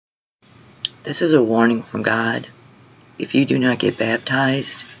This is a warning from God. If you do not get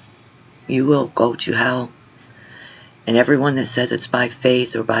baptized, you will go to hell. And everyone that says it's by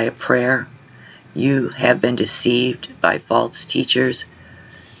faith or by a prayer, you have been deceived by false teachers.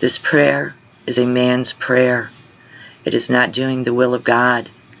 This prayer is a man's prayer. It is not doing the will of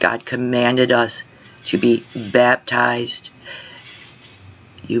God. God commanded us to be baptized.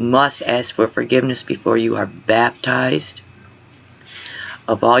 You must ask for forgiveness before you are baptized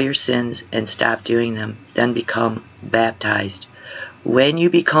of all your sins and stop doing them. Then become baptized. When you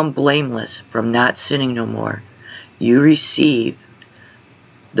become blameless from not sinning no more, you receive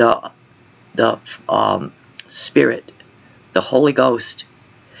the Spirit, the Holy Ghost,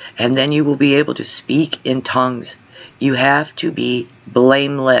 and then you will be able to speak in tongues. You have to be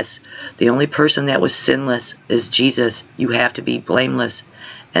blameless. The only person that was sinless is Jesus. You have to be blameless.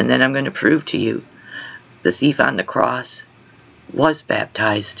 And then I'm going to prove to you, the thief on the cross was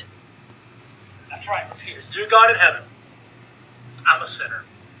baptized. That's right. Dear God in heaven, I'm a sinner.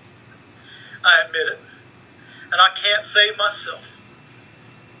 I admit it. And I can't save myself.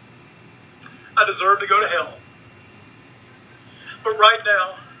 I deserve to go to hell. But right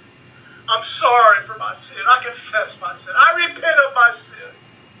now, I'm sorry for my sin. I confess my sin. I repent of my sin.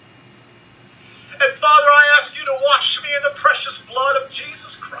 And Father, I ask you to wash me in the precious blood of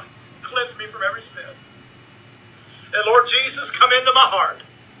Jesus Christ. Cleanse me from every sin. And Lord Jesus, come into my heart.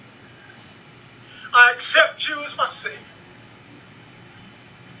 I accept you as my Savior.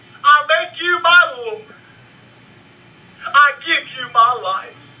 I make you my Lord. I give you my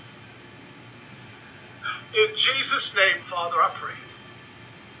life. In Jesus' name, Father, I pray.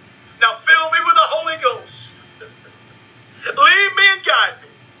 Now fill me with the Holy Ghost. Lead me and guide me.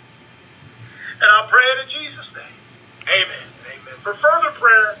 And I pray it in Jesus' name. Amen. Amen. For further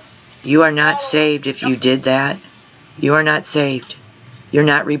prayer. You are not saved if you did that. You are not saved. You're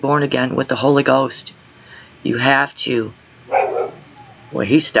not reborn again with the Holy Ghost. You have to, where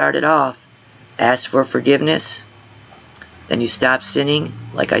he started off, ask for forgiveness. Then you stop sinning,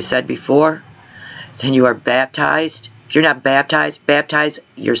 like I said before. Then you are baptized. If you're not baptized, baptize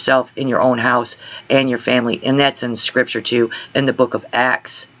yourself in your own house and your family. And that's in Scripture too, in the book of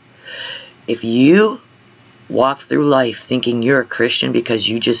Acts. If you walk through life thinking you're a Christian because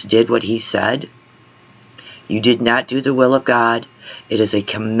you just did what he said, you did not do the will of God. It is a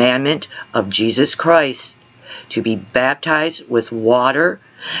commandment of Jesus Christ to be baptized with water.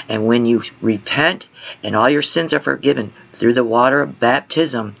 And when you repent and all your sins are forgiven through the water of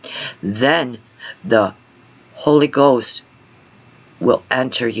baptism, then the Holy Ghost will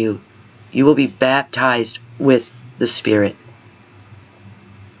enter you. You will be baptized with the Spirit.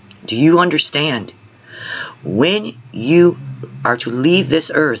 Do you understand? When you are to leave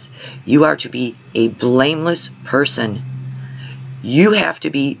this earth, you are to be a blameless person. You have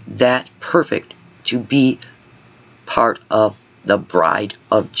to be that perfect to be part of the bride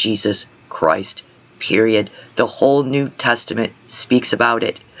of Jesus Christ, period. The whole New Testament speaks about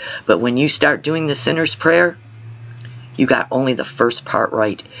it. But when you start doing the sinner's prayer, you got only the first part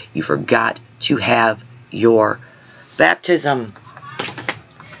right. You forgot to have your baptism.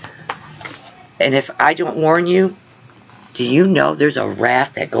 And if I don't warn you, do you know there's a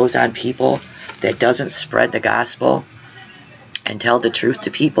wrath that goes on people that doesn't spread the gospel and tell the truth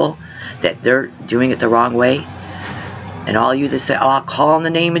to people, that they're doing it the wrong way? And all you that say, oh, I'll call in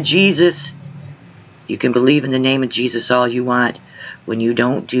the name of Jesus. You can believe in the name of Jesus all you want. When you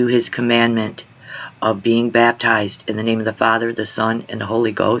don't do his commandment of being baptized in the name of the Father, the Son, and the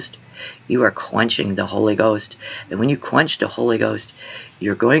Holy Ghost, you are quenching the Holy Ghost. And when you quench the Holy Ghost,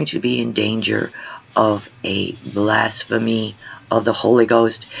 you're going to be in danger of a blasphemy of the Holy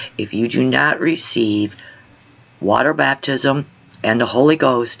Ghost. If you do not receive water baptism and the Holy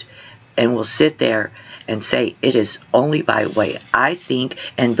Ghost, and will sit there and say, it is only by way I think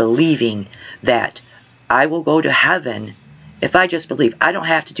and believing that I will go to heaven if I just believe. I don't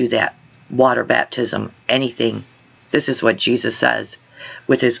have to do that water baptism, anything. This is what Jesus says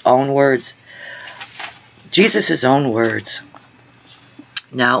with his own words. Jesus' own words.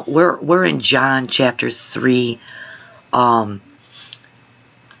 Now, we're in John chapter 3. We're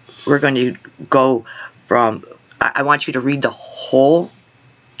going to go from, I want you to read the whole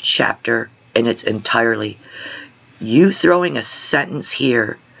chapter in its entirety. You throwing a sentence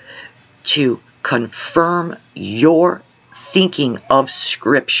here to confirm your thinking of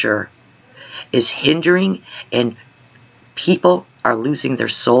Scripture is hindering, and people are losing their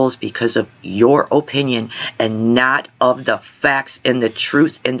souls because of your opinion and not of the facts and the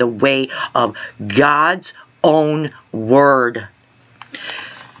truth and the way of God's own word.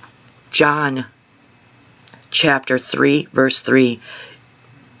 John chapter 3 verse 3.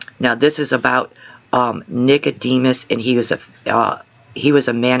 Now this is about Nicodemus, and he was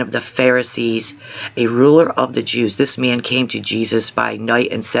a man of the Pharisees, a ruler of the Jews. This man came to Jesus by night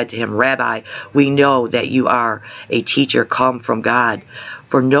and said to him, Rabbi, we know that you are a teacher come from God,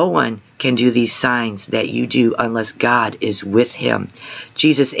 for no one can do these signs that you do unless God is with him.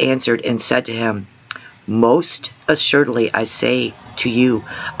 Jesus answered and said to him, most assuredly I say to you,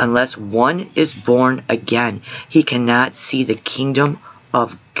 unless one is born again, he cannot see the kingdom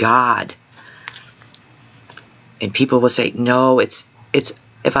of God. And people will say, no, it's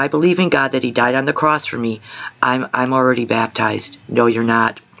if I believe in God that he died on the cross for me, I'm already baptized. No, you're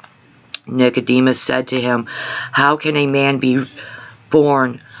not. Nicodemus said to him, how can a man be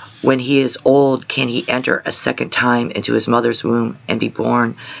born when he is old? Can he enter a second time into his mother's womb and be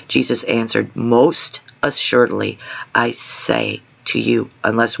born? Jesus answered, most assuredly I say to you,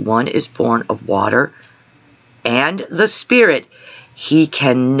 unless one is born of water and the Spirit, he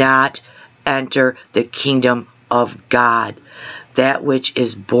cannot enter the kingdom of God. That which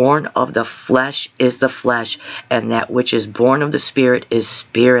is born of the flesh is the flesh, and that which is born of the Spirit is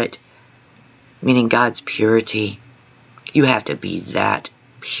spirit, meaning God's purity. You have to be that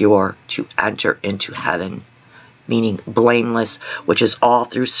pure to enter into heaven, meaning blameless, which is all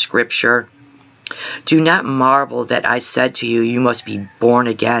through Scripture. Do not marvel that I said to you, you must be born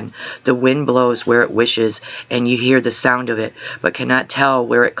again. The wind blows where it wishes, and you hear the sound of it, but cannot tell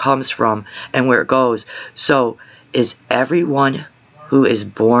where it comes from and where it goes. So is everyone who is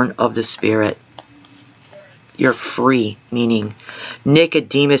born of the Spirit. You're free, meaning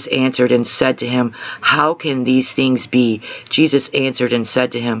Nicodemus answered and said to him, how can these things be? Jesus answered and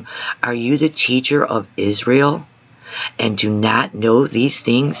said to him, are you the teacher of Israel, and do not know these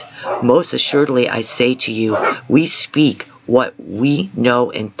things? Most assuredly I say to you, we speak what we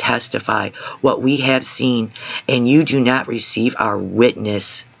know and testify what we have seen, and you do not receive our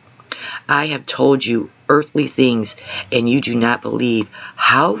witness. I have told you earthly things, and you do not believe.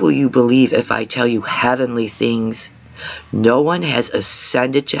 How will you believe if I tell you heavenly things? No one has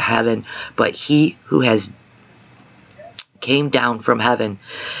ascended to heaven but he who has came down from heaven,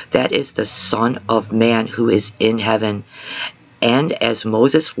 that is the Son of Man who is in heaven. And as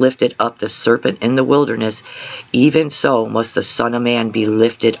Moses lifted up the serpent in the wilderness, even so must the Son of Man be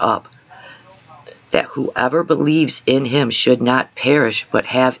lifted up, that whoever believes in him should not perish but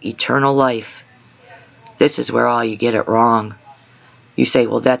have eternal life. This is where all you get it wrong. You say,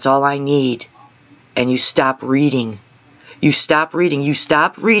 well, that's all I need. And you stop reading. You stop reading. You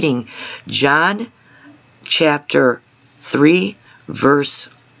stop reading John chapter 3, verse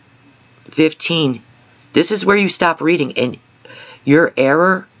 15. This is where you stop reading. And your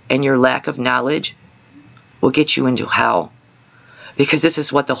error and your lack of knowledge will get you into hell. Because this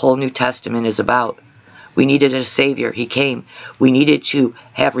is what the whole New Testament is about. We needed a Savior. He came. We needed to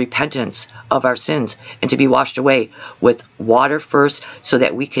have repentance of our sins and to be washed away with water first so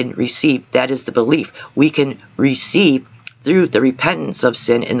that we can receive, that is the belief, we can receive through the repentance of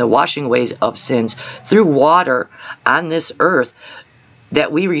sin and the washing away of sins through water on this earth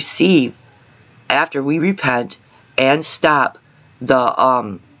that we receive after we repent and stop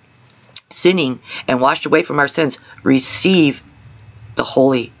the sinning and washed away from our sins. Receive the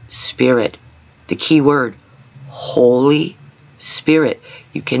Holy Spirit. The key word, Holy Spirit.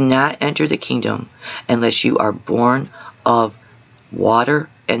 You cannot enter the kingdom unless you are born of water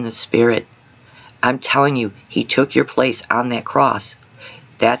and the Spirit. I'm telling you, he took your place on that cross.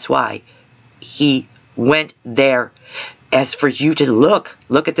 That's why he went there. As for you to look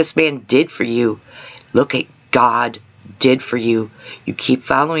at this man did for you. Look at God did for you. You keep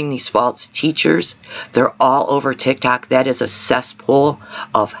following these false teachers. They're all over TikTok. That is a cesspool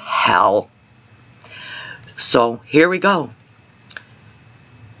of hell. So here we go.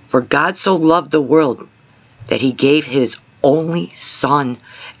 For God so loved the world that he gave his only Son,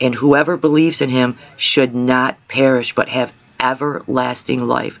 and whoever believes in him should not perish but have everlasting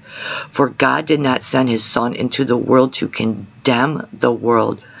life. For God did not send his Son into the world to condemn the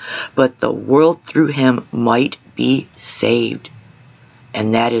world, but the world through him might be saved.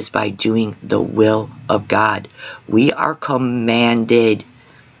 And that is by doing the will of God. We are commanded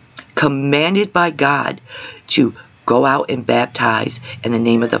by God to go out and baptize in the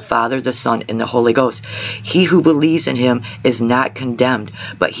name of the Father, the Son, and the Holy Ghost. He who believes in him is not condemned,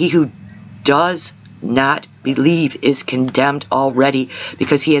 but he who does not believe is condemned already,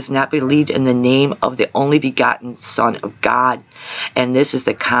 because he has not believed in the name of the only begotten Son of God. And this is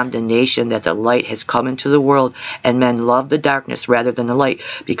the condemnation, that the light has come into the world, and men love the darkness rather than the light,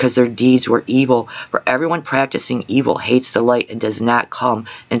 because their deeds were evil. For everyone practicing evil hates the light and does not come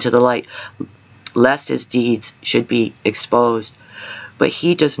into the light, lest his deeds should be exposed.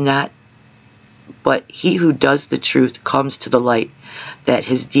 but he who does the truth comes to the light, that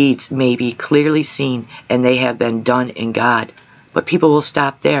his deeds may be clearly seen, and they have been done in God. But people will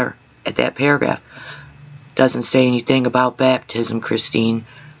stop there at that paragraph. Doesn't say anything about baptism, Christine.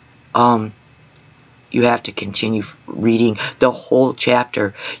 You have to continue reading the whole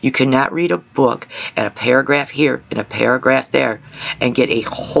chapter. You cannot read a book and a paragraph here and a paragraph there and get a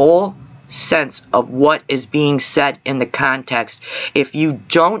whole sense of what is being said in the context if you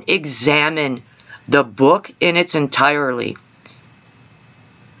don't examine the book in its entirety.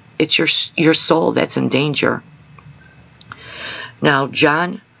 It's your soul that's in danger. Now,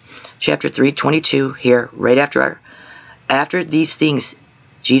 John chapter 3:22 here, right after these things,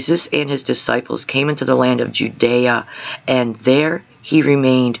 Jesus and his disciples came into the land of Judea, and there he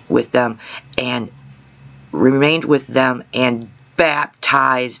remained with them and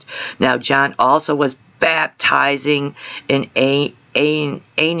baptized. Now, John also was baptizing in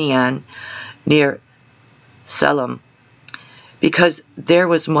Aenon near Salem, because there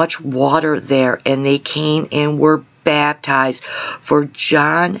was much water there, and they came and were baptized, for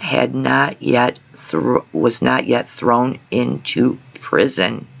John was not yet thrown into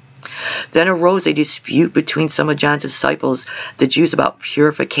prison. Then arose a dispute between some of John's disciples, the Jews, about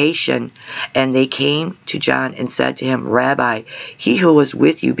purification, and they came to John and said to him, Rabbi, he who was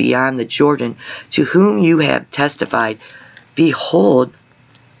with you beyond the Jordan, to whom you have testified, behold,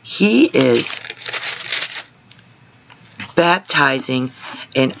 he is baptizing,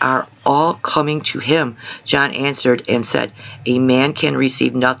 and are all coming to him. John answered and said, a man can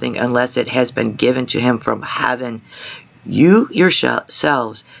receive nothing unless it has been given to him from heaven. You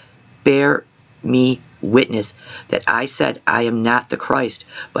yourselves bear me witness that I said I am not the Christ,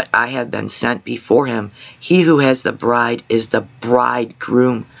 but I have been sent before him. He who has the bride is the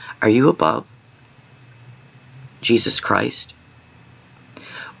bridegroom. Are you above Jesus Christ?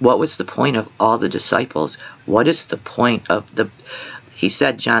 What was the point of all the disciples? What is the point of he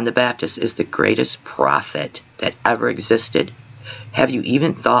said John the Baptist is the greatest prophet that ever existed. Have you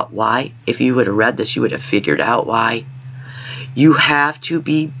even thought why? If you would have read this, you would have figured out why. You have to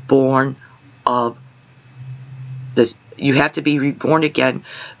be born of this. You have to be reborn again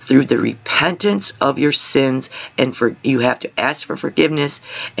through the repentance of your sins, and you have to ask for forgiveness,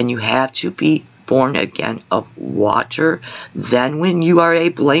 and you have to be born again of water. Then when you are a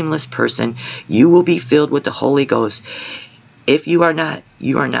blameless person, you will be filled with the Holy Ghost. If you are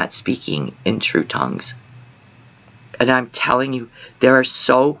not speaking in true tongues. And I'm telling you, there are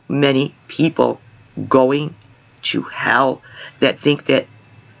so many people going to hell that think that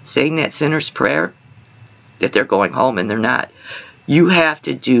saying that sinner's prayer, that they're going home, and they're not. You have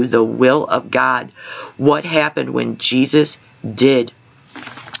to do the will of God. What happened when Jesus did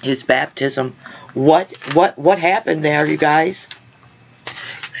his baptism? What happened there, you guys?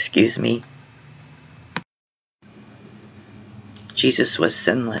 Excuse me. Jesus was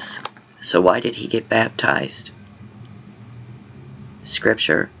sinless. So why did he get baptized?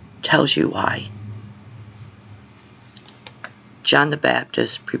 Scripture tells you why. John the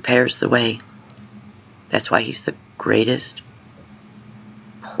Baptist prepares the way. That's why he's the greatest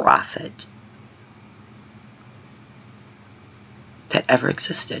prophet that ever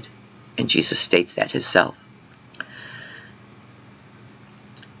existed. And Jesus states that himself.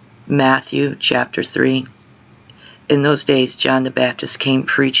 Matthew chapter 3. In those days John the Baptist came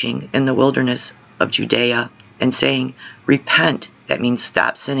preaching in the wilderness of Judea and saying, Repent, that means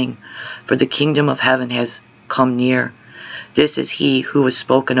stop sinning, for the kingdom of heaven has come near. This is he who was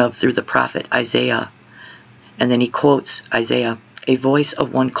spoken of through the prophet Isaiah. And then he quotes Isaiah, a voice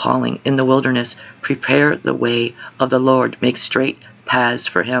of one calling in the wilderness, prepare the way of the Lord, make straight paths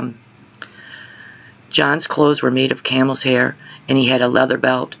for him. John's clothes were made of camel's hair, and he had a leather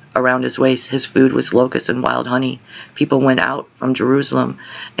belt around his waist. His food was locusts and wild honey. People went out from Jerusalem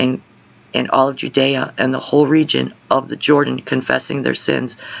and all of Judea and the whole region of the Jordan, confessing their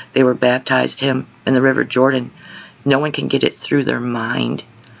sins. They were baptized him in the river Jordan. No one can get it through their mind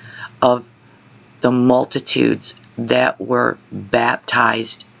of the multitudes that were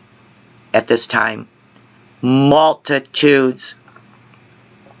baptized at this time. Multitudes.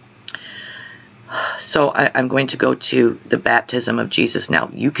 So I'm going to go to the baptism of Jesus now.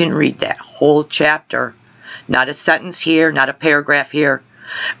 You can read that whole chapter. Not a sentence here, not a paragraph here.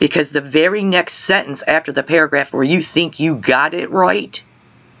 Because the very next sentence after the paragraph where you think you got it right,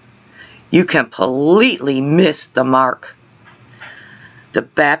 you completely missed the mark. The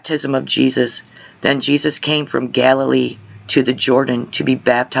baptism of Jesus. Then Jesus came from Galilee to the Jordan to be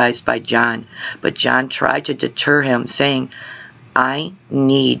baptized by John. But John tried to deter him, saying, I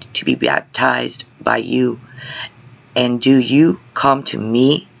need to be baptized by you, And do you come to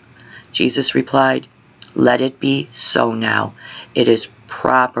me? Jesus replied, let it be so now. It is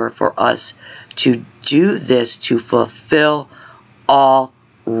proper for us to do this to fulfill all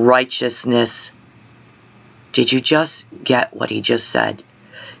righteousness. Did you just get what he just said?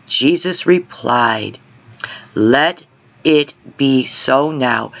 Jesus replied, let it be so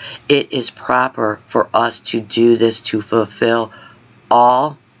now. It is proper for us to do this to fulfill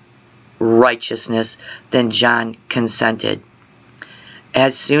all righteousness. Then John consented.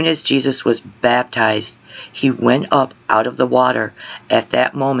 As soon as Jesus was baptized, he went up out of the water. At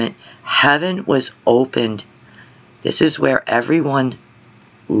that moment, heaven was opened. This is where everyone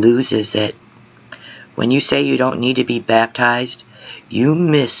loses it. When you say you don't need to be baptized, you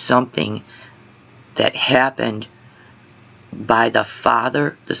miss something that happened by the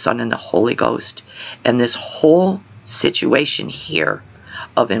Father, the Son, and the Holy Ghost. And this whole situation here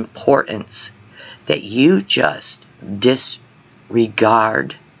of importance that you just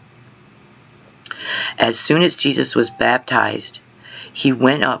disregard. As soon as Jesus was baptized, he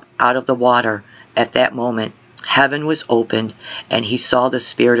went up out of the water. At that moment, heaven was opened, and he saw the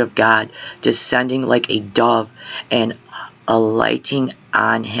Spirit of God descending like a dove and alighting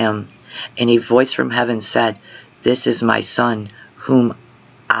on him. And a voice from heaven said, this is my Son, whom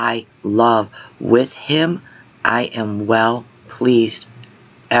I love. With him I am well pleased.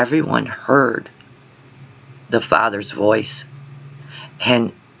 Everyone heard the Father's voice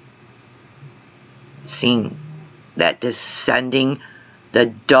and seen that descending, the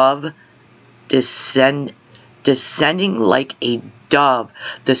dove descending like a dove,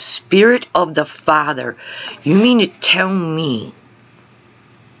 the Spirit of the Father. You mean to tell me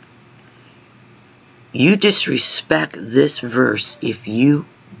you disrespect this verse if you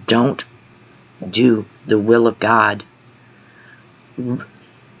don't do the will of God?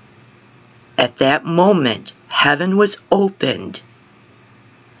 At that moment, heaven was opened,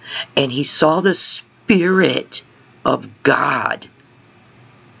 and he saw the Spirit of God,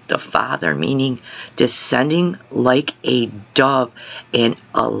 the Father, meaning descending like a dove and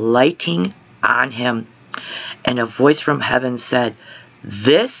alighting on him. And a voice from heaven said,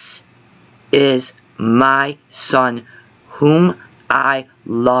 this is my Son, whom I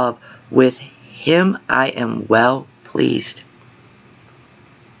love. With him I am well pleased.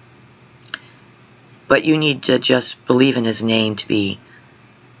 But you need to just believe in his name to be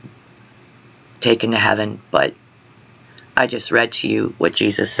taken to heaven. But I just read to you what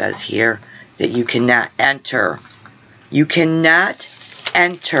Jesus says here, that you cannot enter. You cannot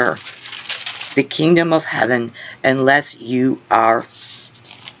enter the kingdom of heaven unless you are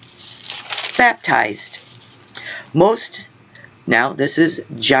baptized. Now this is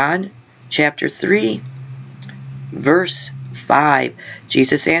John chapter 3, verse 5.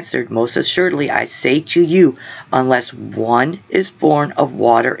 Jesus answered, most assuredly I say to you, unless one is born of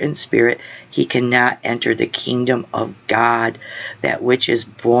water and spirit, he cannot enter the kingdom of God. That which is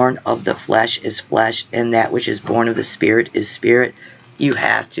born of the flesh is flesh, and that which is born of the Spirit is spirit. You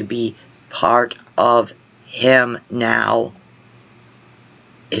have to be part of him now.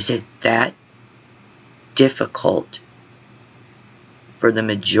 Is it that difficult for the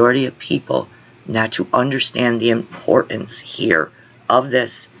majority of people not to understand the importance here of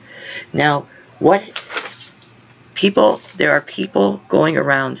this? Now, there are people going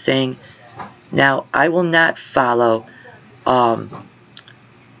around saying, now, I will not follow Paul's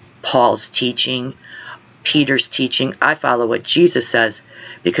teaching, Peter's teaching. I follow what Jesus says,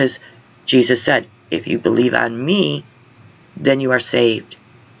 because Jesus said, if you believe on me, then you are saved.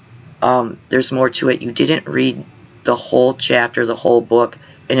 There's more to it. You didn't read the whole chapter, the whole book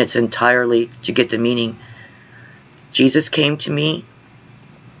in its entirety to get the meaning. Jesus came to me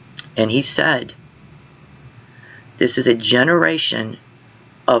and he said, this is a generation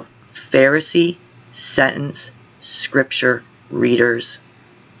of Pharisee sentence scripture readers.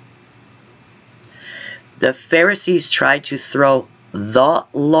 The Pharisees tried to throw the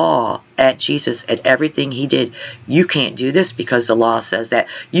law at Jesus, at everything he did. You can't do this because the law says that.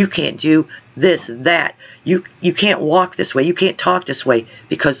 You can't do this, that. You can't walk this way. You can't talk this way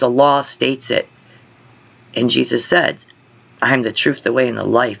because the law states it. And Jesus said, I am the truth, the way, and the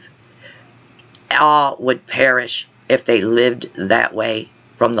life. All would perish if they lived that way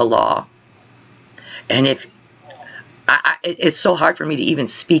from the law. And it's so hard for me to even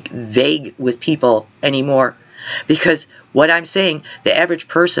speak vague with people anymore, because what I'm saying, the average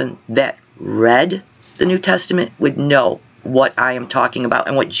person that read the New Testament would know what I am talking about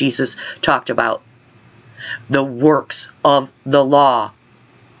and what Jesus talked about. The works of the law.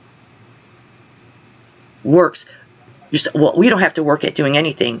 Works. Well, we don't have to work at doing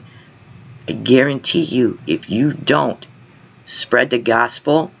anything. I guarantee you, if you don't spread the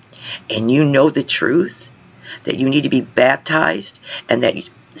gospel and you know the truth, that you need to be baptized and that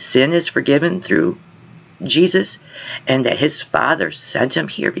sin is forgiven through Jesus and that his Father sent him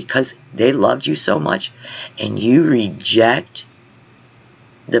here because they loved you so much, and you reject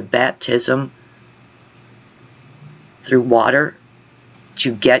the baptism through water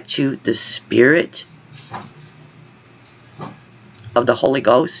to get to the Spirit of the Holy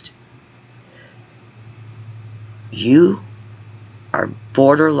Ghost, you are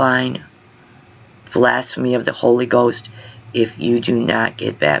borderline blasphemy of the Holy Ghost if you do not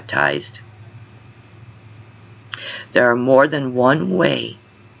get baptized. There are more than one way,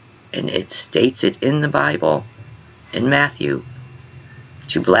 and it states it in the Bible, in Matthew,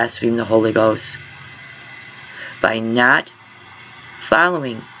 to blaspheme the Holy Ghost. By not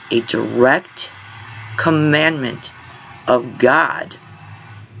following a direct commandment of God.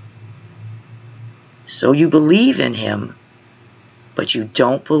 So you believe in him, but you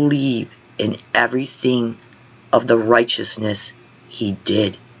don't believe in everything of the righteousness he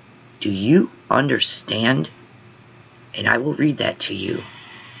did. Do you understand? And I will read that to you.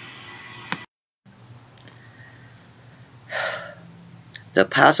 The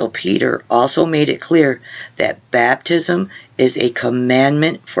Apostle Peter also made it clear that baptism is a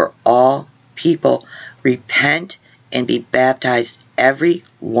commandment for all people. Repent and be baptized, every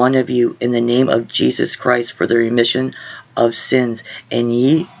one of you, in the name of Jesus Christ for the remission of sins, and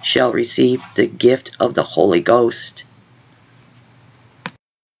ye shall receive the gift of the Holy Ghost.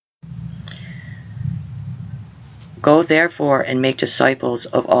 Go therefore and make disciples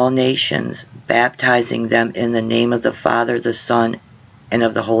of all nations, baptizing them in the name of the Father, the Son, and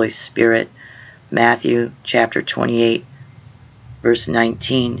of the Holy Spirit. Matthew chapter 28, verse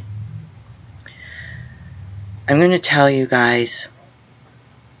 19. I'm going to tell you guys,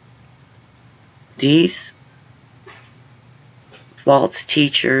 these false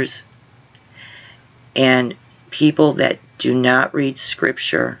teachers and people that do not read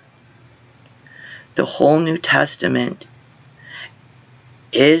Scripture, the whole New Testament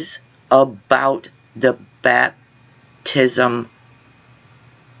is about the baptism.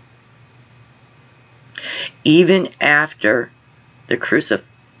 Even after the crucifying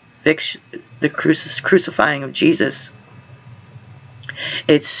of Jesus,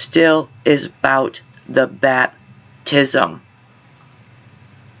 it still is about the baptism.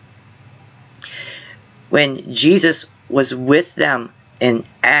 When Jesus was with them in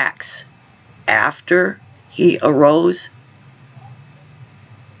Acts, after he arose,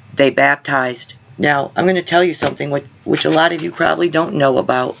 they baptized. Now, I'm going to tell you something which a lot of you probably don't know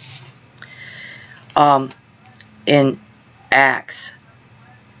about. In Acts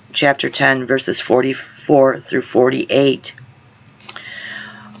chapter 10, verses 44 through 48,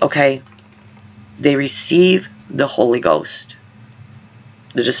 okay, they receive the Holy Ghost.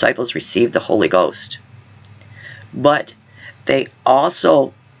 The disciples received the Holy Ghost. But they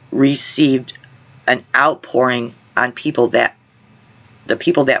also received an outpouring on the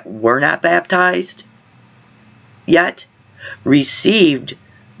people that were not baptized yet received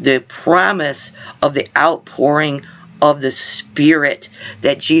the promise of the outpouring of the Spirit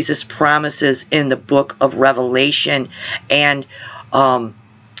that Jesus promises in the book of Revelation, and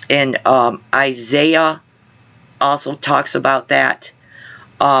Isaiah also talks about that.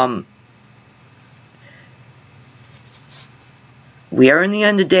 We are in the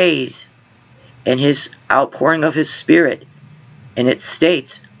end of days, and his outpouring of his Spirit, and it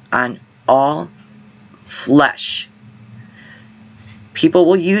states, on all flesh. People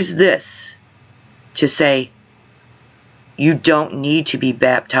will use this to say, you don't need to be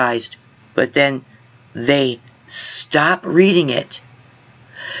baptized, but then they stop reading it.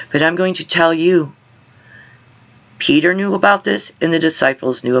 But I'm going to tell you, Peter knew about this, and the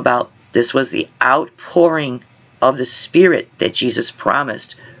disciples knew about this. Was the outpouring of the Spirit that Jesus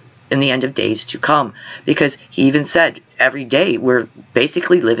promised in the end of days to come. Because he even said, every day we're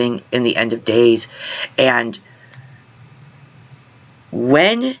basically living in the end of days. And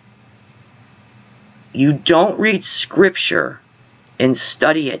when you don't read Scripture and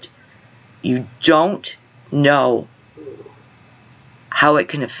study it, you don't know how it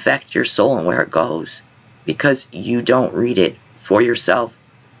can affect your soul and where it goes, because you don't read it for yourself.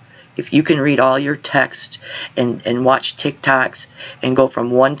 If you can read all your text and watch TikToks and go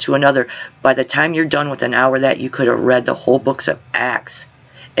from one to another, by the time you're done with an hour that, you could have read the whole books of Acts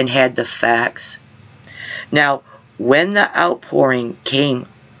and had the facts. Now, when the outpouring came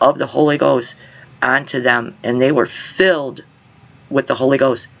of the Holy Ghost onto them, and they were filled with the Holy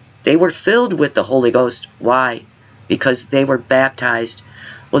Ghost. They were filled with the Holy Ghost. Why? Because they were baptized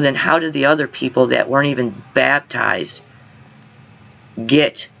Well, then how did the other people that weren't even baptized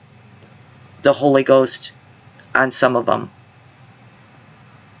get the Holy Ghost on some of them?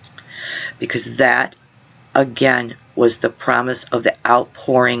 Because that, again, was the promise of the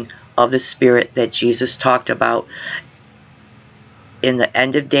outpouring of the Spirit that Jesus talked about. In the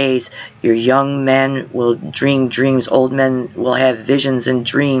end of days, your young men will dream dreams, old men will have visions and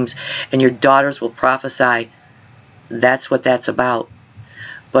dreams, and your daughters will prophesy. That's what that's about.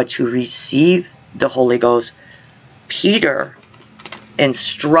 But to receive the Holy Ghost, Peter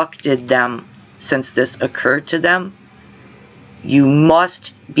instructed them, since this occurred to them, you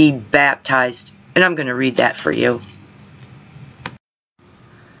must be baptized. And I'm going to read that for you.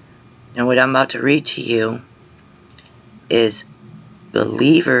 And what I'm about to read to you is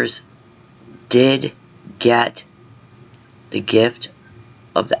believers did get the gift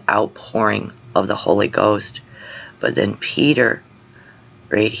of the outpouring of the Holy Ghost. But then Peter,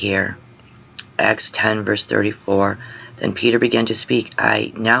 right here, Acts 10 verse 34, then Peter began to speak.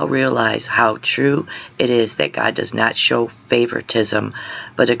 I now realize how true it is that God does not show favoritism,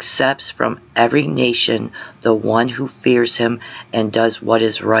 but accepts from every nation the one who fears him and does what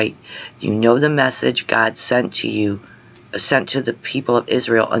is right. You know the message God sent to you, sent to the people of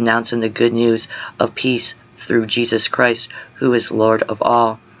Israel, announcing the good news of peace through Jesus Christ, who is Lord of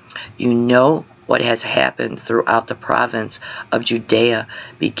all. You know what has happened throughout the province of Judea,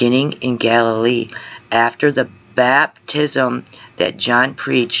 beginning in Galilee, after the baptism that John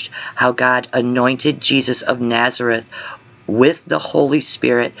preached, how God anointed Jesus of Nazareth with the Holy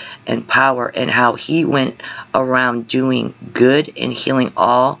Spirit and power, and how he went around doing good and healing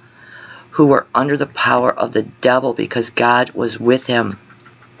all who were under the power of the devil, because God was with him.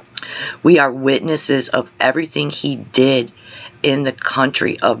 We are witnesses of everything he did in the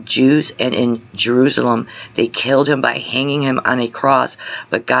country of Jews and in Jerusalem. They killed him by hanging him on a cross,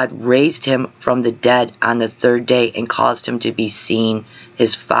 but God raised him from the dead on the third day and caused him to be seen.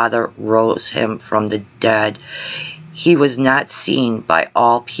 His Father rose him from the dead. He was not seen by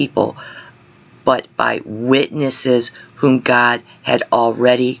all people, but by witnesses whom God had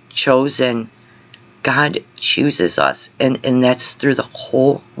already chosen. God chooses us, and that's through the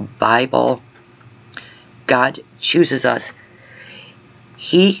whole Bible. God chooses us.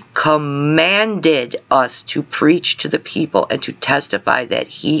 He commanded us to preach to the people and to testify that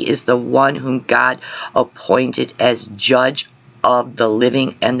he is the one whom God appointed as judge of the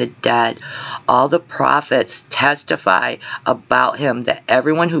living and the dead. All the prophets testify about him, that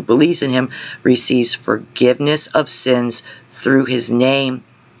everyone who believes in him receives forgiveness of sins through his name.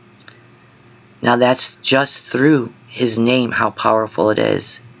 Now that's just through his name, how powerful it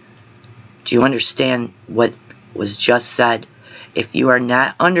is. Do you understand what was just said? If you are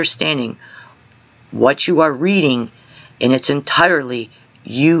not understanding what you are reading in its entirety,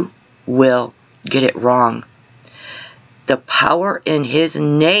 you will get it wrong. The power in his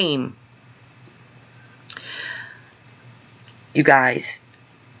name, you guys,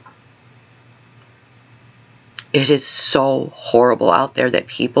 it is so horrible out there that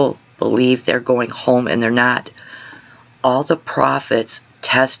people believe they're going home and they're not. All the prophets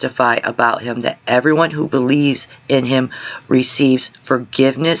testify about him, that everyone who believes in him receives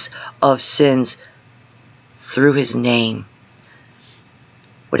forgiveness of sins through his name.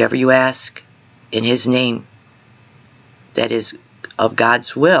 Whatever you ask in his name that is of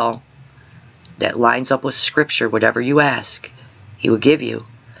God's will, that lines up with Scripture, whatever you ask, he will give you.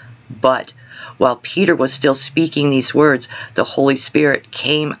 But while Peter was still speaking these words, the Holy Spirit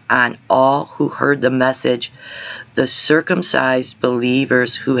came on all who heard the message. The circumcised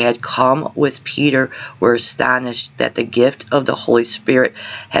believers who had come with Peter were astonished that the gift of the Holy Spirit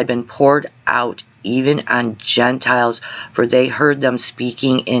had been poured out even on Gentiles, for they heard them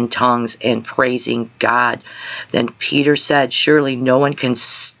speaking in tongues and praising God. Then Peter said, surely no one can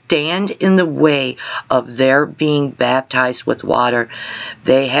stand in the way of their being baptized with water.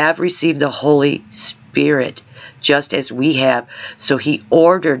 They have received the Holy Spirit just as we have. So he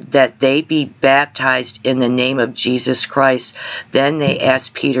ordered that they be baptized in the name of Jesus Christ. Then they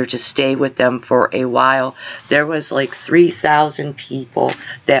asked Peter to stay with them for a while. There was like 3,000 people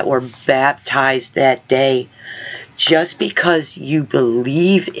that were baptized that day. Just because you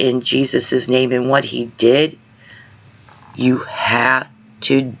believe in Jesus' name and what he did, you have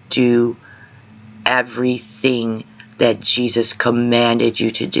to do everything that Jesus commanded you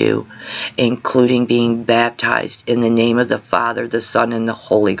to do, including being baptized in the name of the Father, the Son, and the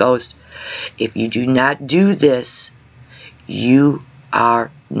Holy Ghost. If you do not do this, you are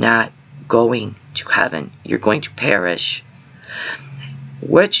not going to heaven. You're going to perish.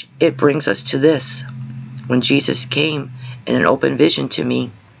 Which it brings us to this. When Jesus came in an open vision to me,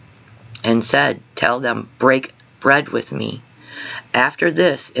 and said, tell them, break bread with me. After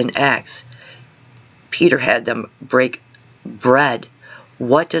this, in Acts, Peter had them break bread.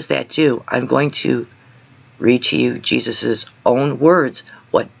 What does that do? I'm going to read to you Jesus' own words,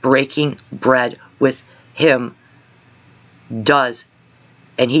 what breaking bread with him does.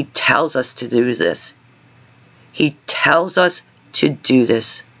 And he tells us to do this. He tells us to do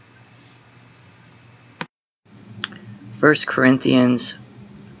this. 1 Corinthians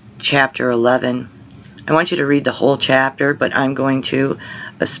chapter 11. I want you to read the whole chapter, but I'm going to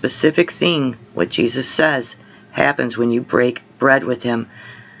a specific thing, what Jesus says happens when you break bread with him.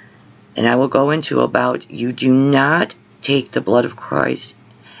 And I will go into about, you do not take the blood of Christ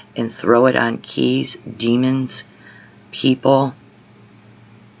and throw it on keys, demons, people.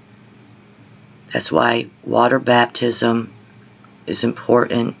 That's why water baptism is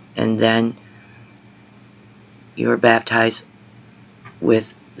important, and then you are baptized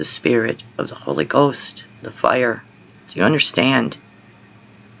with the Spirit of the Holy Ghost, the fire. Do you understand?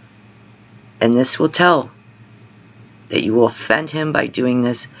 And this will tell that you will offend him by doing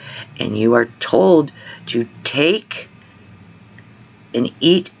this, and you are told to take and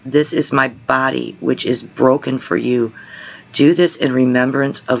eat. This is my body, which is broken for you. Do this in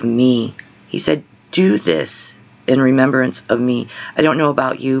remembrance of me. He said, do this in remembrance of me. I don't know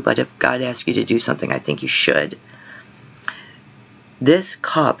about you, but if God asks you to do something, I think you should. This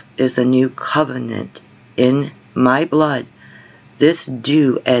cup is the new covenant in my blood. This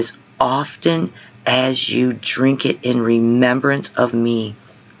do as often as you drink it in remembrance of me.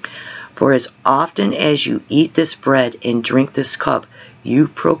 For as often as you eat this bread and drink this cup, you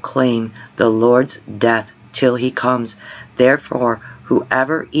proclaim the Lord's death till he comes. Therefore,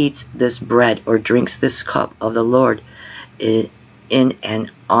 whoever eats this bread or drinks this cup of the Lord in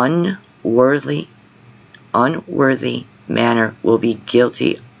an unworthy manner will be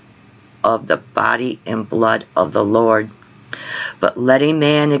guilty of the body and blood of the Lord. But let a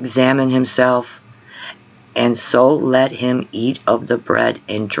man examine himself, and so let him eat of the bread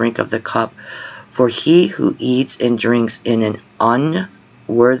and drink of the cup. For he who eats and drinks in an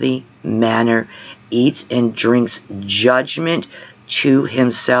unworthy manner eats and drinks judgment to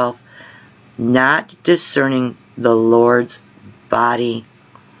himself, not discerning the Lord's body.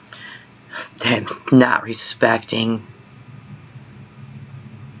 They're not respecting.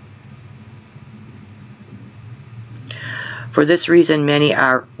 For this reason many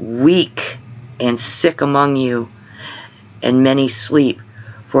are weak and sick among you, and many sleep.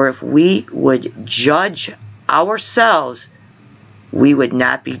 For if we would judge ourselves, we would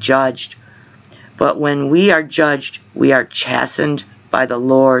not be judged. But when we are judged, we are chastened by the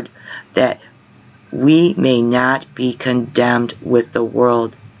Lord, that we may not be condemned with the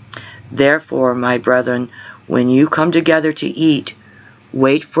world. Therefore, my brethren, when you come together to eat,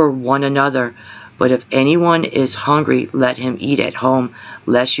 wait for one another. But if anyone is hungry, let him eat at home,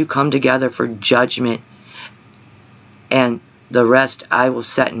 lest you come together for judgment. And the rest I will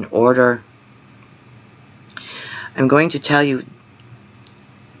set in order. I'm going to tell you,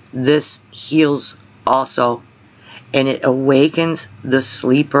 this heals also, and it awakens the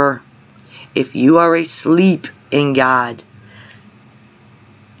sleeper. If you are asleep in God,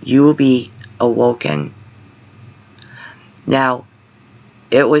 you will be awoken. Now,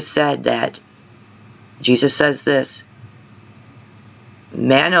 it was said that Jesus says this,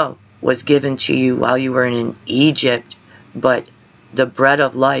 manna was given to you while you were in Egypt, but the bread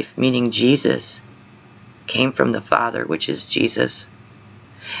of life, meaning Jesus, came from the Father, which is Jesus.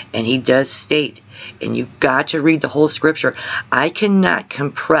 And he does state, and you've got to read the whole scripture. I cannot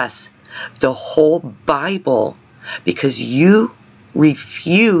compress the whole Bible because you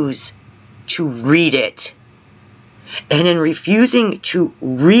refuse to read it. And in refusing to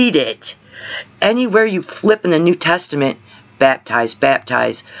read it, anywhere you flip in the New Testament, baptize,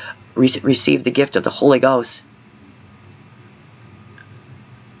 receive the gift of the Holy Ghost.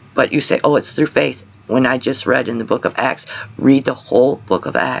 But you say, oh, it's through faith. When I just read in the book of Acts, read the whole book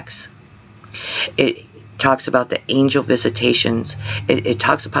of Acts. It talks about the angel visitations. It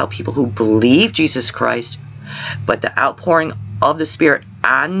talks about people who believe Jesus Christ, but the outpouring of the Spirit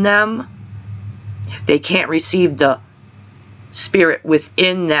on them, they can't receive the Spirit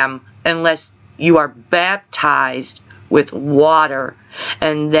within them unless you are baptized with water.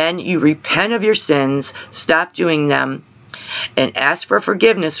 And then you repent of your sins, stop doing them, and ask for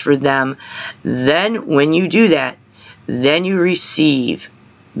forgiveness for them. Then when you do that, then you receive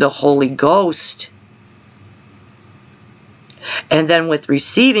the Holy Ghost. And then with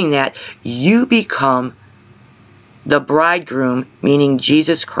receiving that, you become the bridegroom, meaning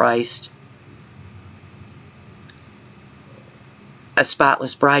Jesus Christ. a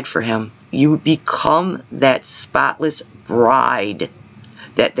spotless bride for him. You become that spotless bride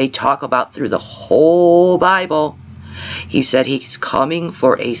that they talk about through the whole Bible. He said he's coming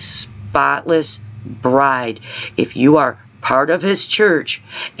for a spotless bride. If you are part of his church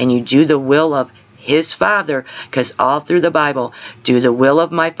and you do the will of his Father, because all through the Bible, do the will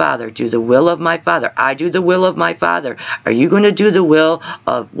of my Father, do the will of my Father. I do the will of my Father. Are you going to do the will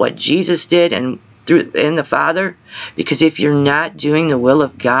of what Jesus did and in the Father? Because if you're not doing the will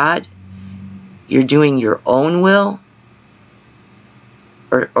of God, you're doing your own will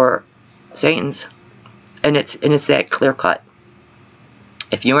or Satan's. And it's that clear cut.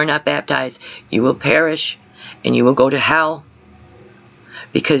 If you are not baptized, you will perish and you will go to hell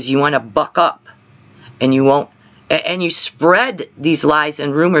because you want to buck up and you won't, and you spread these lies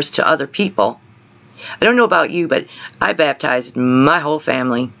and rumors to other people. I don't know about you, but I baptized my whole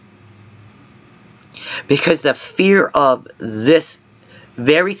family because the fear of this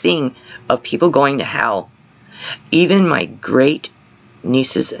very thing of people going to hell. Even my great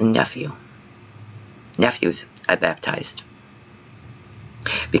nieces and nephews, I baptized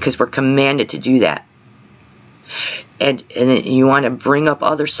because we're commanded to do that. And you want to bring up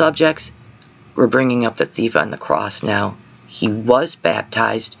other subjects? We're bringing up the thief on the cross now. He was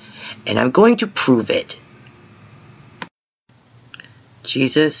baptized, and I'm going to prove it.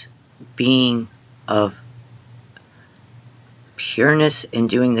 Jesus, being of pureness and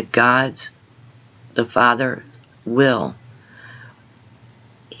doing the Father will,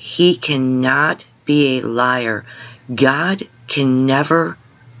 he cannot be a liar. God can never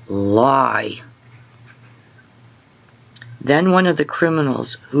lie. Then one of the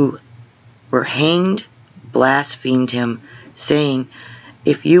criminals who were hanged blasphemed him, saying,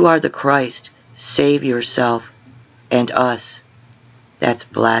 "If you are the Christ, save yourself and us." That's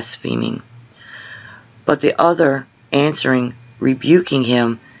blaspheming. But the other answering, rebuking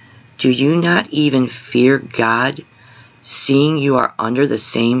him, "Do you not even fear God, seeing you are under the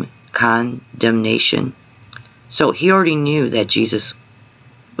same condemnation?" So he already knew that Jesus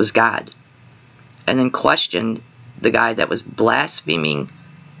was God, and then questioned the guy that was blaspheming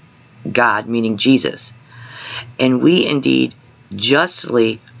God, meaning Jesus. And we indeed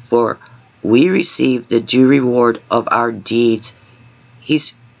justly, for we receive the due reward of our deeds.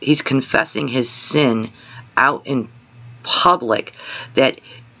 He's confessing his sin out in public that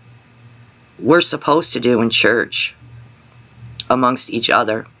we're supposed to do in church amongst each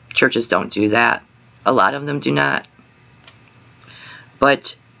other. Churches don't do that. A lot of them do not.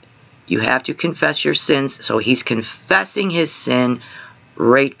 But you have to confess your sins. So he's confessing his sin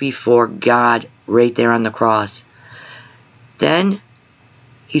right before God, right there on the cross. Then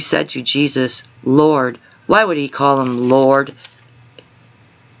he said to Jesus, "Lord." Why would he call him Lord?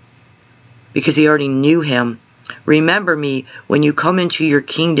 Because he already knew him. "Remember me when you come into your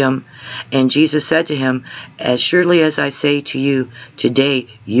kingdom." And Jesus said to him, "As surely as I say to you, today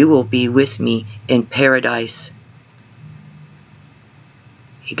you will be with me in paradise."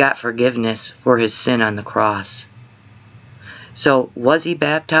 He got forgiveness for his sin on the cross. So, was he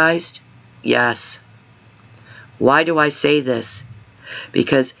baptized? Yes. Why do I say this?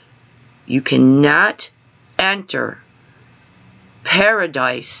 Because you cannot enter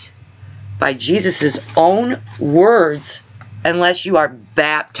paradise by Jesus' own words unless you are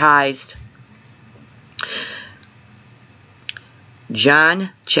baptized.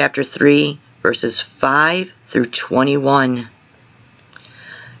 John chapter 3, verses 5 through 21.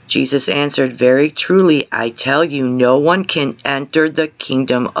 Jesus answered, "Very truly, I tell you, no one can enter the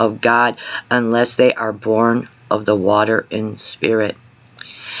kingdom of God unless they are born of the water and spirit."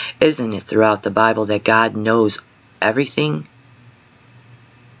 Isn't it throughout the Bible that God knows everything?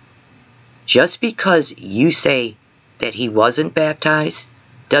 Just because you say that he wasn't baptized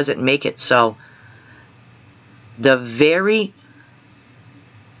doesn't make it so. The very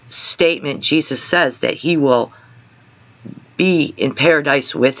statement Jesus says that he will be in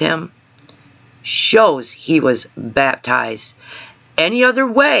paradise with him shows he was baptized. Any other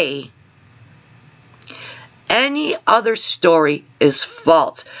way, any other story is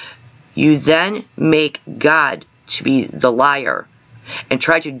false. You then make God to be the liar and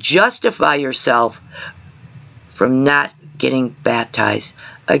try to justify yourself from not getting baptized.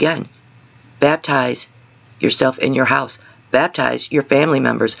 Again, baptize yourself in your house. Baptize your family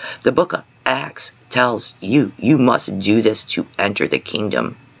members. The book of Acts tells you, you must do this to enter the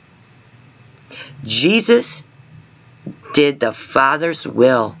kingdom. Jesus did the Father's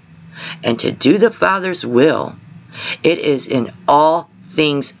will. And to do the Father's will, it is in all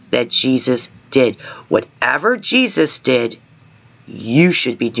things that Jesus did. Whatever Jesus did, you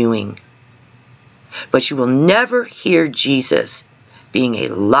should be doing. But you will never hear Jesus being a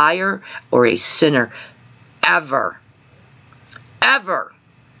liar or a sinner ever. Ever.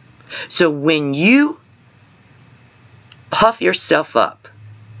 So when you puff yourself up,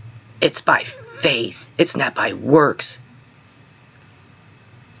 it's by faith. It's not by works.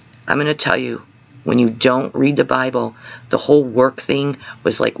 I'm going to tell you, when you don't read the Bible, the whole work thing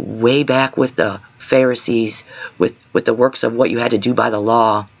was like way back with the Pharisees, with the works of what you had to do by the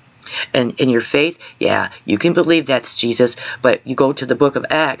law. And in your faith, yeah, you can believe that's Jesus, but you go to the book of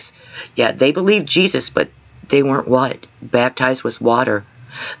Acts, yeah, they believed Jesus, but they weren't what? Baptized with water.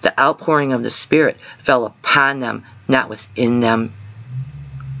 The outpouring of the Spirit fell upon them, not within them.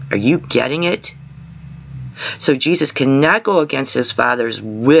 Are you getting it? So Jesus cannot go against his Father's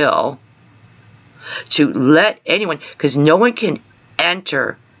will to let anyone, because no one can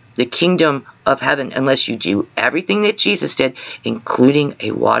enter the kingdom of heaven unless you do everything that Jesus did, including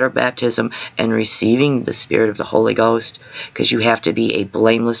a water baptism and receiving the Spirit of the Holy Ghost, because you have to be a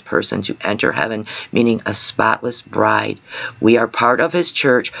blameless person to enter heaven, meaning a spotless bride. We are part of his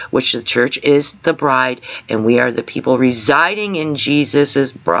church, which the church is the bride, and we are the people residing in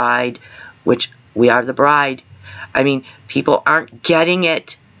Jesus' bride, which we are the bride. I mean, people aren't getting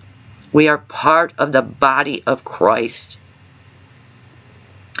it. We are part of the body of Christ.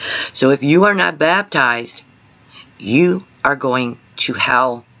 So if you are not baptized, you are going to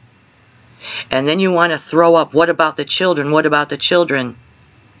hell. And then you want to throw up, what about the children? What about the children?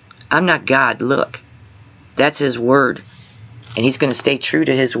 I'm not God. Look, that's his word. And he's going to stay true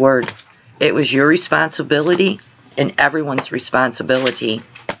to his word. It was your responsibility and everyone's responsibility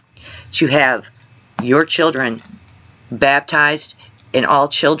to have your children baptized and all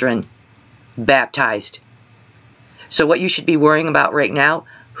children baptized. So what you should be worrying about right now,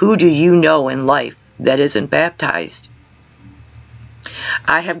 who do you know in life that isn't baptized?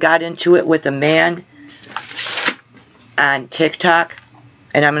 I have got into it with a man on TikTok,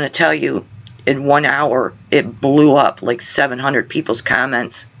 and I'm going to tell you, in 1 hour, it blew up like 700 people's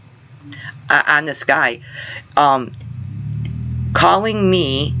comments on this guy. Calling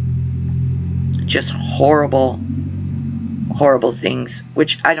me just horrible, horrible things,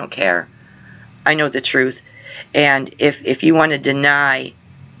 which I don't care. I know the truth. And if you want to deny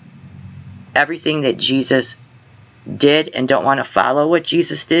everything that Jesus did and don't want to follow what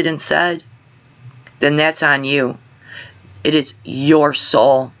Jesus did and said, then that's on you. It is your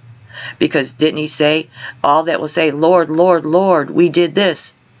soul. Because didn't he say, all that will say, Lord, Lord, Lord, we did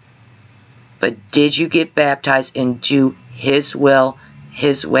this. But did you get baptized and do his will,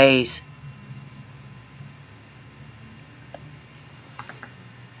 his ways?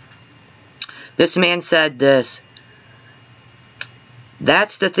 This man said this.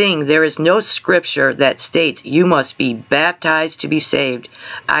 That's the thing. There is no scripture that states you must be baptized to be saved.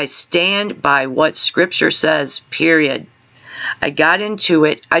 I stand by what scripture says, period. I got into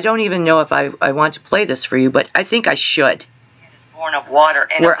it. I don't even know if I want to play this for you, but I think I should. Born of water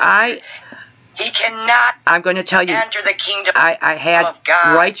and where he cannot. I'm going to tell you. Enter the kingdom. I had of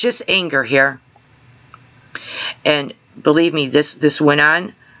God. Righteous anger here, and believe me, this went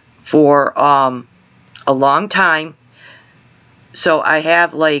on for a long time. So I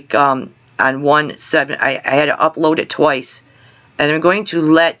have like on 1/7, I had to upload it twice, and I'm going to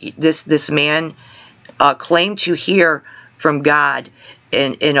let this man claim to hear from God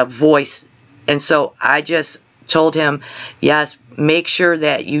in a voice. And so I just told him, yes, make sure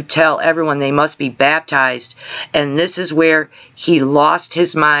that you tell everyone they must be baptized. And this is where he lost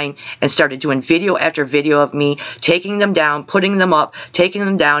his mind and started doing video after video of me taking them down, putting them up, taking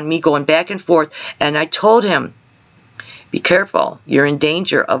them down, me going back and forth. And I told him, be careful. You're in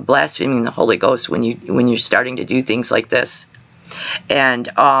danger of blaspheming the Holy Ghost when you're starting to do things like this. And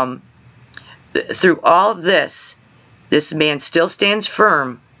through all of this, this man still stands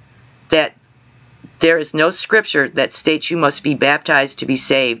firm that there is no scripture that states you must be baptized to be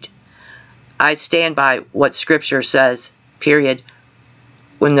saved. I stand by what scripture says, period.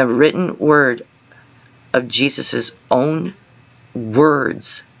 When the written word of Jesus' own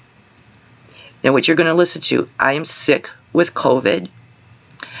words. Now what you're going to listen to, I am sick with COVID.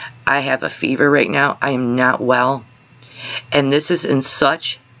 I have a fever right now. I am not well. And this is in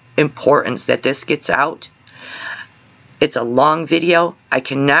such importance that this gets out. It's a long video. I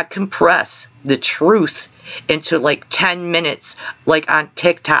cannot compress the truth into like 10 minutes like on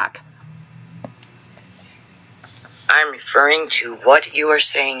TikTok. I'm referring to what you are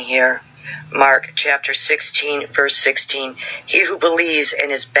saying here. Mark chapter 16, verse 16. He who believes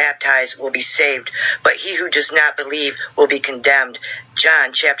and is baptized will be saved, but he who does not believe will be condemned.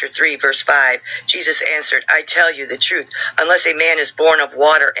 John chapter 3, verse 5. Jesus answered, I tell you the truth, unless a man is born of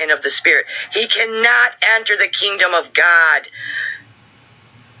water and of the Spirit, he cannot enter the kingdom of God.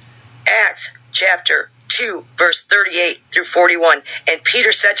 Acts chapter 2, verse 38 through 41. And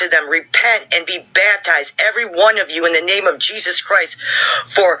Peter said to them, repent and be baptized, every one of you, in the name of Jesus Christ,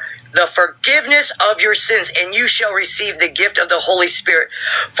 for the forgiveness of your sins, and you shall receive the gift of the Holy Spirit.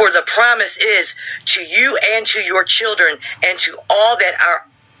 For the promise is to you and to your children and to all that are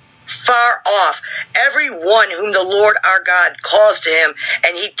far off, every one whom the Lord our God calls to him.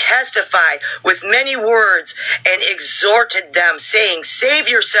 And he testified with many words and exhorted them, saying, save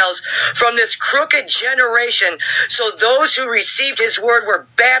yourselves from this crooked generation. So those who received his word were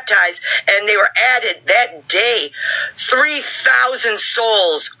baptized, and they were added that day 3,000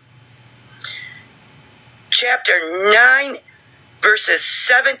 souls. Chapter 9, verses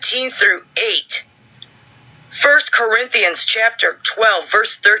 17 through 8. 1 Corinthians chapter 12,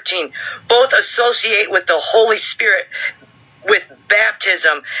 verse 13, both associate with the Holy Spirit with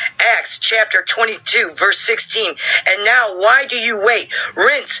baptism. Acts chapter 22, verse 16, and now why do you wait?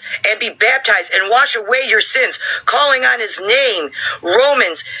 Rinse and be baptized and wash away your sins, calling on his name.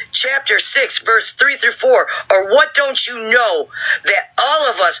 Romans chapter 6, verse 3 through 4, or what don't you know? That all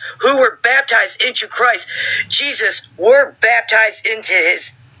of us who were baptized into Christ Jesus were baptized into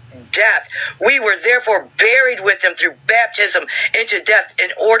his death. We were therefore buried with him through baptism into death, in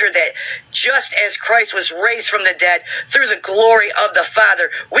order that just as Christ was raised from the dead through the glory of the Father,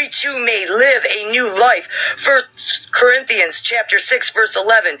 we too may live a new life. 1 Corinthians chapter 6, verse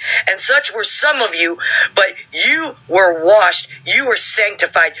 11, and such were some of you, but you were washed, you were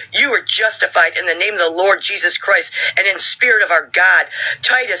sanctified, you were justified in the name of the Lord Jesus Christ and in spirit of our God.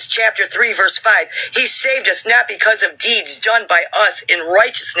 Titus chapter 3, verse 5, he saved us not because of deeds done by us in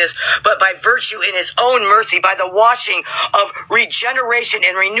righteousness, but by virtue in his own mercy, by the washing of regeneration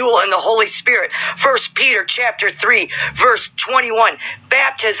and renewal in the Holy Spirit. 1 Peter chapter 3, verse 21.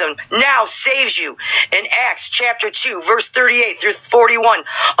 Baptism now saves you. In Acts chapter 2, verse 38 through 41.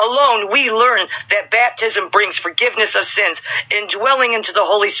 Alone we learn that baptism brings forgiveness of sins, indwelling into the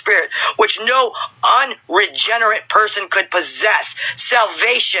Holy Spirit, which no unregenerate person could possess.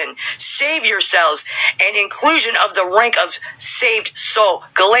 Salvation, save yourselves, and inclusion of the rank of saved soul.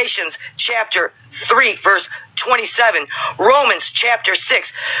 Galatians chapter 3, verse 27. Romans chapter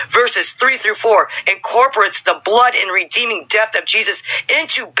 6, verses 3 through 4 incorporates the blood and redeeming death of Jesus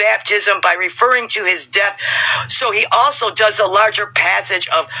into baptism by referring to his death. So he also does a larger passage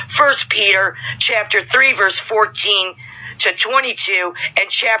of 1 Peter chapter 3, verse 14 to 22 and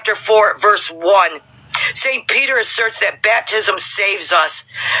chapter 4, verse 1. St. Peter asserts that baptism saves us.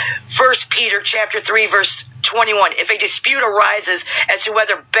 1 Peter chapter 3, verse 21. If a dispute arises as to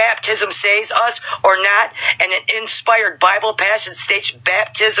whether baptism saves us or not, and an inspired Bible passage states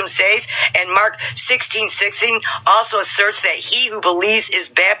baptism saves, and Mark 16:16 also asserts that he who believes is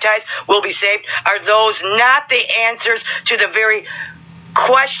baptized will be saved, are those not the answers to the very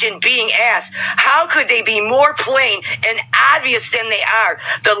question being asked? How could they be more plain and obvious than they are?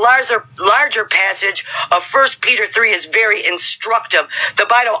 The larger passage of 1 Peter 3 is very instructive. The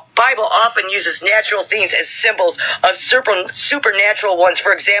Bible often uses natural things as symbols of supernatural ones.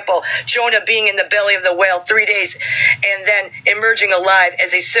 For example, Jonah being in the belly of the whale 3 days and then emerging alive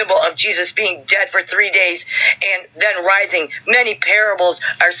as a symbol of Jesus being dead for 3 days and then rising. Many parables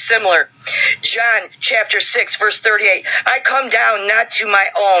are similar. John chapter 6, verse 38, I come down not to my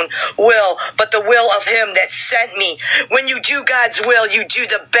own will, but the will of him that sent me. When you do God's will, you do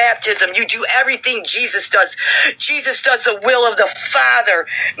the baptism. You do everything Jesus does. Jesus does the will of the Father.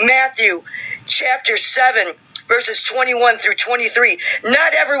 Matthew chapter 7, verses 21 through 23.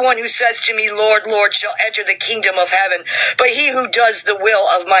 Not everyone who says to me, Lord, Lord, shall enter the kingdom of heaven, but he who does the will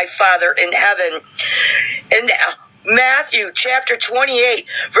of my Father in heaven. And Matthew chapter 28,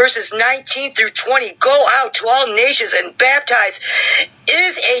 verses 19 through 20. Go out to all nations and baptize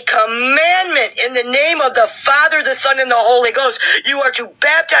is a commandment in the name of the Father, the Son, and the Holy Ghost. You are to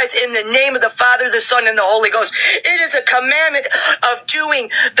baptize in the name of the Father, the Son, and the Holy Ghost. It is a commandment of doing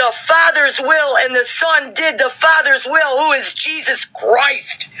the Father's will, and the Son did the Father's will, who is Jesus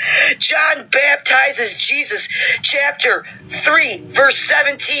Christ. John baptizes Jesus, chapter 3, verse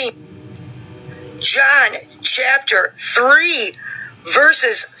 17. John chapter 3,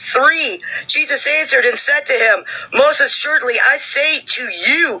 verses 3. Jesus answered and said to him, most assuredly I say to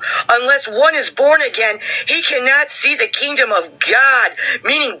you, unless one is born again, he cannot see the kingdom of God,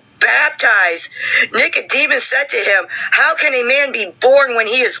 meaning baptized. Nicodemus said to him, how can a man be born when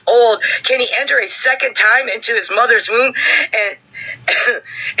he is old? Can he enter a second time into his mother's womb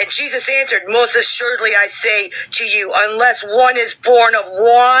And Jesus answered, most assuredly I say to you, unless one is born of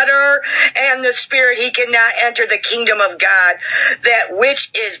water and the Spirit, he cannot enter the kingdom of God. That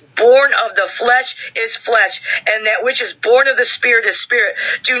which is born of the flesh is flesh, and that which is born of the Spirit is spirit.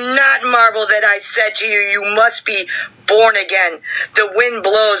 Do not marvel that I said to you, you must be born again. The wind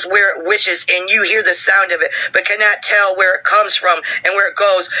blows where it wishes, and you hear the sound of it, but cannot tell where it comes from and where it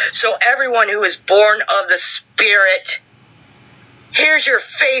goes. So everyone who is born of the Spirit. Here's your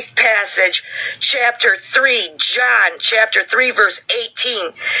faith passage, chapter 3, John, chapter 3, verse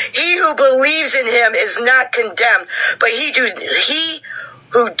 18. He who believes in him is not condemned, but he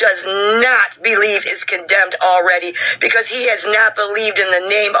who does not believe is condemned already, because he has not believed in the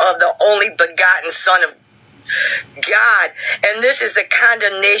name of the only begotten Son of God. And this is the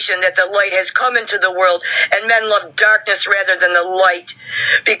condemnation, that the light has come into the world, and men love darkness rather than the light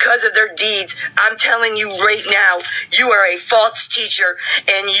because of their deeds. I'm telling you right now, you are a false teacher,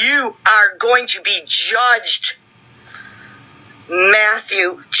 and you are going to be judged.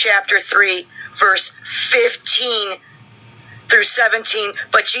 Matthew chapter 3, verse 15 through 17.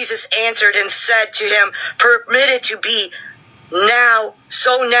 But Jesus answered and said to him, permit it to be now,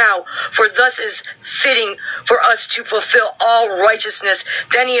 so now, for thus is fitting for us to fulfill all righteousness.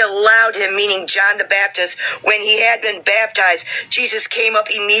 Then he allowed him, meaning John the Baptist, when he had been baptized. Jesus came up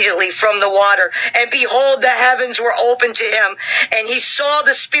immediately from the water, and behold, the heavens were opened to him, and he saw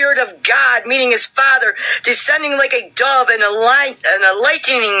the Spirit of God, meaning his Father, descending like a dove and a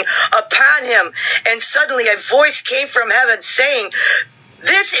lightning upon him. And suddenly a voice came from heaven, saying,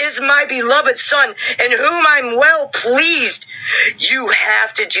 this is my beloved Son, in whom I'm well pleased. You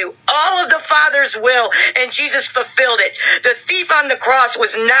have to do all of the Father's will, and Jesus fulfilled it. The thief on the cross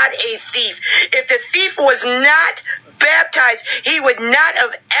was not a thief. If the thief was not baptized, he would not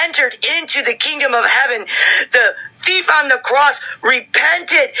have entered into the kingdom of heaven. The thief on the cross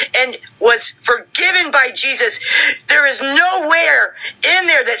repented and was forgiven by Jesus. There is nowhere in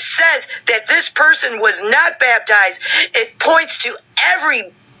there that says that this person was not baptized. It points to every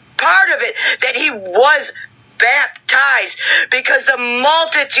part of it that he was baptized, because the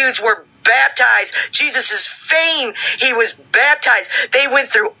multitudes were baptized. Jesus' fame, he was baptized. They went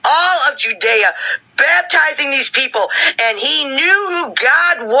through all of Judea baptizing these people, and he knew who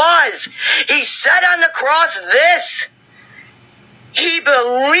God was. He said on the cross this. He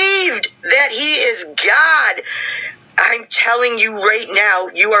believed that he is God. I'm telling you right now,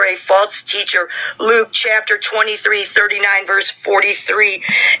 you are a false teacher. Luke chapter 23, 39, verse 43.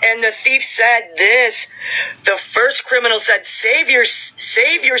 And the thief said this. The first criminal said, save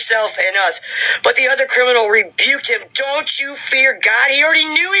yourself and us. But the other criminal rebuked him. Don't you fear God? He already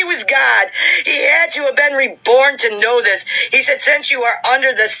knew he was God. He had to have been reborn to know this. He said, since you are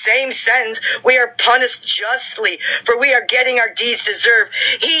under the same sentence, we are punished justly, for we are getting our deeds deserved.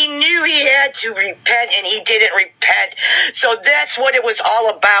 He knew he had to repent, and he didn't repent. So that's what it was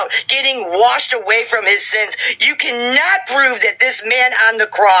all about, getting washed away from his sins. You cannot prove that this man on the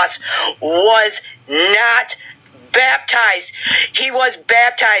cross was not baptized. He was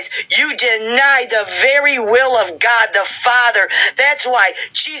baptized. You deny the very will of God the Father. That's why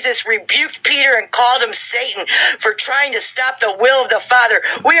Jesus rebuked Peter and called him Satan for trying to stop the will of the Father.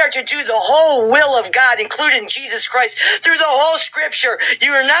 We are to do the whole will of God, including Jesus Christ, through the whole Scripture.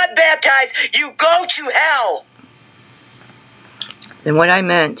 You are not baptized, you go to hell. Then what I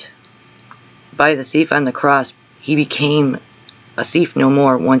meant by the thief on the cross, he became a thief no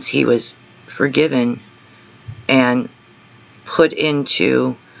more once he was forgiven and put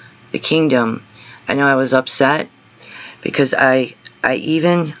into the kingdom. I know I was upset because I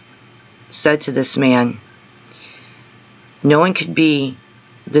even said to this man, no one could be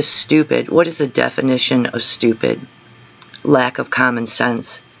this stupid. What is the definition of stupid? Lack of common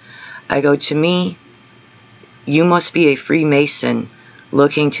sense. I go, to me, you must be a Freemason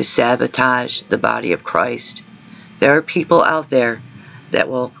looking to sabotage the body of Christ. There are people out there that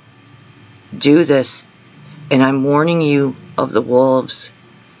will do this, and I'm warning you of the wolves.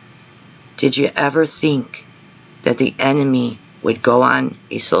 Did you ever think that the enemy would go on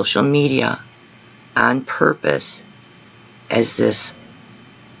a social media on purpose as this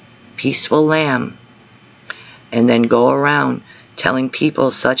peaceful lamb and then go around telling people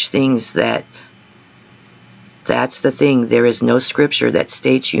such things that that's the thing? There is no scripture that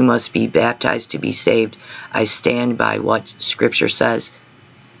states you must be baptized to be saved. I stand by what scripture says.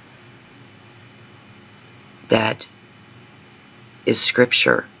 That is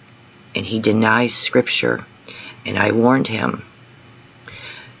scripture, and he denies scripture, and I warned him,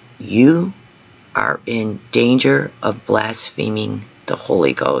 you are in danger of blaspheming the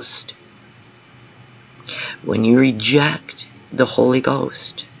Holy Ghost. When you reject the Holy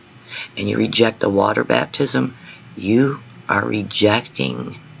Ghost and you reject the water baptism, you are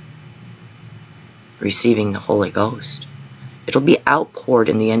rejecting receiving the Holy Ghost. It'll be outpoured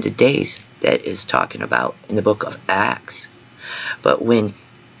in the end of days, that is talking about in the book of Acts. But when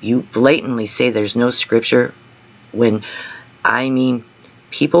you blatantly say there's no scripture, when, I mean,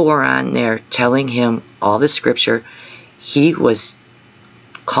 people were on there telling him all the scripture, he was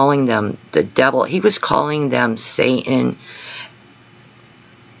calling them the devil, he was calling them Satan.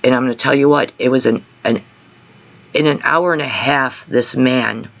 And I'm going to tell you what, it was in an hour and a half, this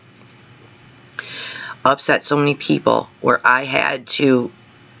man upset so many people where I had to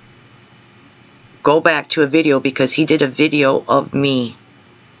go back to a video, because he did a video of me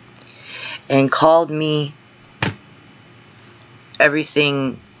and called me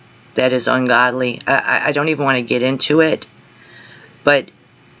everything that is ungodly. I don't even want to get into it, but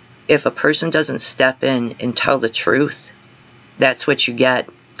if a person doesn't step in and tell the truth, that's what you get.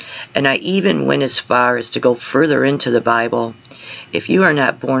 And I even went as far as to go further into the Bible. If you are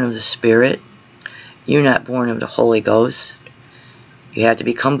not born of the Spirit, you're not born of the Holy Ghost. You have to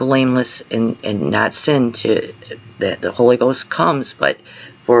become blameless and not sin to the Holy Ghost comes. But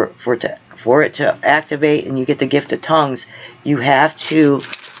for it to activate and you get the gift of tongues, you have to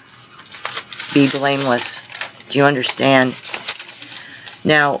be blameless. Do you understand?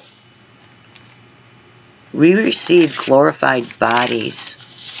 Now, we receive glorified bodies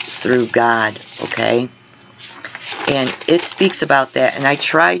through God, okay? And it speaks about that. And I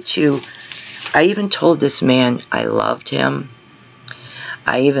even told this man I loved him.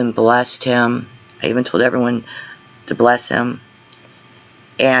 I even blessed him. I even told everyone to bless him.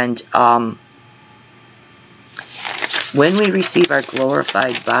 And when we receive our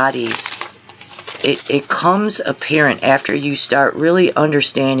glorified bodies, it comes apparent after you start really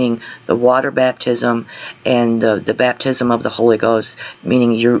understanding the water baptism and the baptism of the Holy Ghost,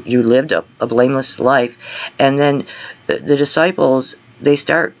 meaning you lived a blameless life. And then the disciples, they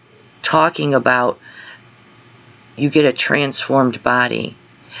start talking about you get a transformed body.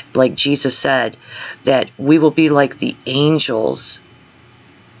 Like Jesus said, that we will be like the angels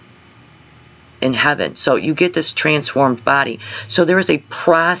in heaven. So you get this transformed body. So there is a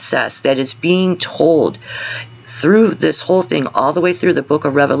process that is being told through this whole thing, all the way through the book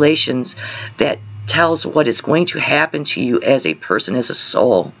of Revelations, that tells what is going to happen to you as a person, as a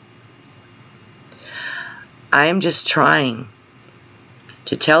soul. I am just trying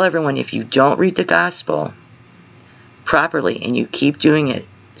to tell everyone, if you don't read the gospel properly and you keep doing it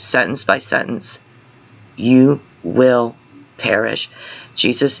sentence by sentence, you will perish.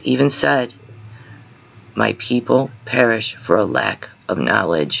 Jesus even said, my people perish for a lack of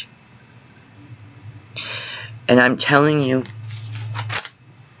knowledge. And I'm telling you,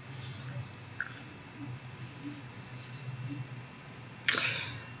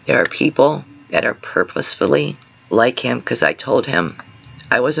 there are people that are purposefully like him, because I told him,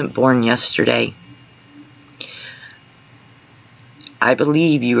 I wasn't born yesterday. I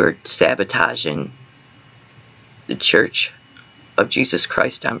believe you are sabotaging the Church of Jesus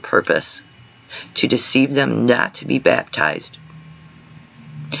Christ on purpose, to deceive them not to be baptized.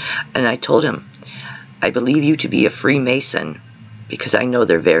 And I told him, I believe you to be a Freemason, because I know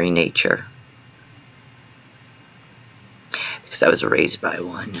their very nature. Because I was raised by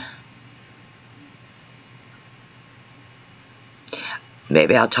one.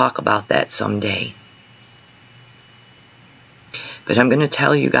 Maybe I'll talk about that someday. But I'm going to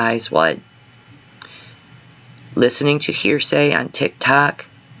tell you guys what. Listening to hearsay on TikTok,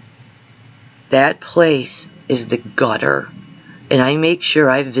 that place is the gutter. And I make sure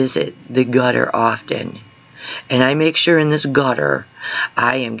I visit the gutter often. And I make sure in this gutter,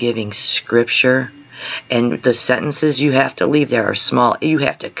 I am giving scripture. And the sentences you have to leave there are small. You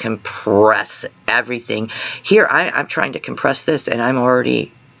have to compress everything. Here, I'm trying to compress this, and I'm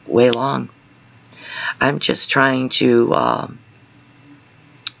already way long. I'm just trying to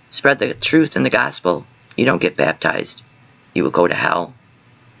spread the truth in the gospel. You don't get baptized, you will go to hell.